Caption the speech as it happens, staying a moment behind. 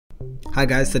Hi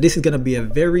guys, so this is going to be a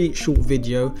very short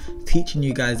video teaching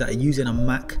you guys that are using a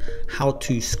Mac how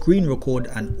to screen record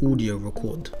and audio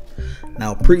record.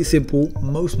 Now pretty simple,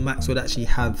 most Macs would actually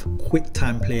have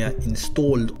QuickTime Player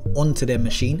installed onto their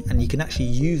machine, and you can actually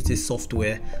use this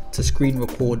software to screen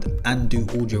record and do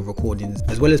audio recordings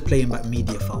as well as playing back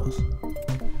media files.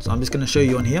 So I'm just going to show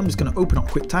you on here. I'm just going to open up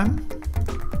QuickTime.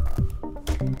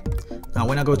 Now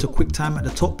when I go to QuickTime at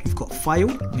the top, you've got File.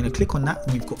 I'm going to click on that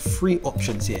and you've got three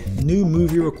options here: new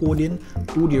movie recording,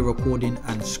 audio recording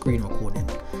and screen recording.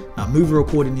 Now movie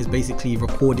recording is basically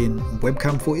recording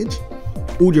webcam footage.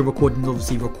 Audio recording is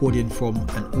obviously recording from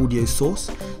an audio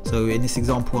source. So in this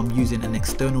example I'm using an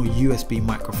external USB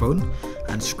microphone,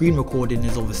 and screen recording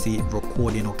is obviously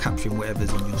recording or capturing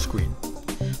whatever's on your screen.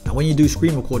 Now when you do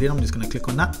screen recording, I'm just going to click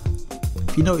on that.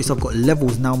 If you notice, I've got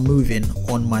levels now moving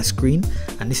on my screen,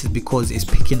 and this is because it's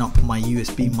picking up my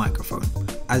USB microphone.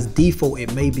 As default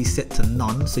it may be set to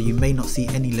none, so you may not see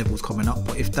any levels coming up,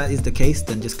 but if that is the case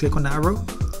then just click on the arrow,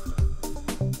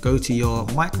 go to your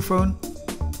microphone,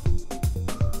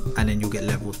 and then you'll get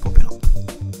levels popping up.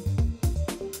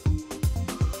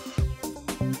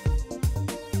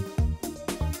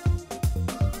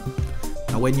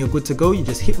 Now when you're good to go, you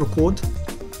just hit record.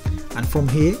 And from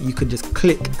here you can just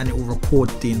click and it will record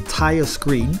the entire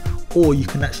screen, or you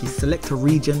can actually select a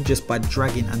region just by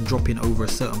dragging and dropping over a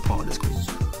certain part of the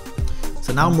screen.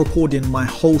 So now I'm recording my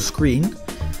whole screen.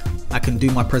 I can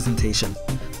do my presentation,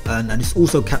 and it's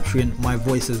also capturing my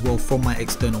voice as well from my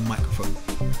external microphone.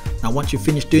 Now once you've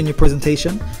finished doing your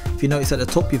presentation, if you notice at the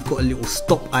top you've got a little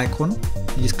stop icon.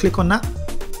 You just click on that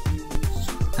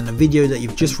and the video that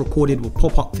you've just recorded will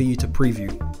pop up for you to preview.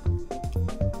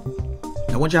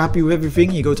 Now once you're happy with everything,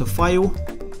 you go to File,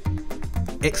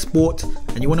 Export,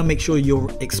 and you want to make sure you're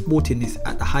exporting this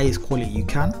at the highest quality you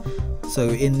can. So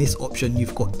in this option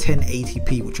you've got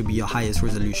 1080p, which will be your highest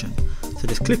resolution. So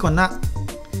just click on that,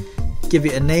 give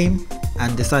it a name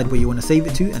and decide where you want to save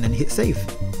it to, and then hit save.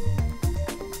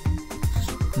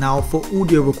 Now for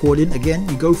audio recording, again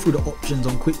you go through the options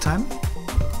on QuickTime,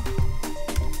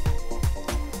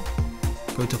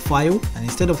 go to File, and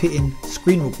instead of hitting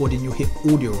screen recording you'll hit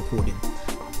audio recording.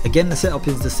 Again, the setup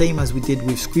is the same as we did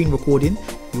with screen recording.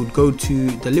 You would go to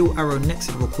the little arrow next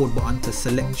to the record button to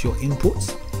select your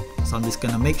inputs. So I'm just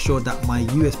going to make sure that my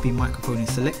USB microphone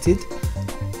is selected,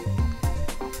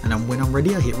 and then when I'm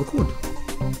ready I hit record.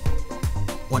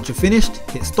 Once you're finished,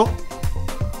 hit stop.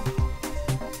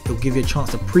 It'll give you a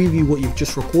chance to preview what you've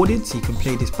just recorded so you can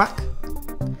play this back,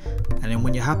 and then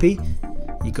when you're happy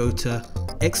you go to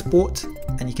export,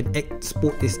 and you can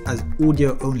export this as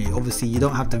audio only. Obviously you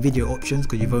don't have the video options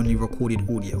because you've only recorded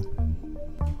audio.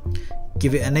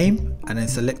 Give it a name and then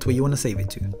select where you want to save it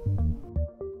to.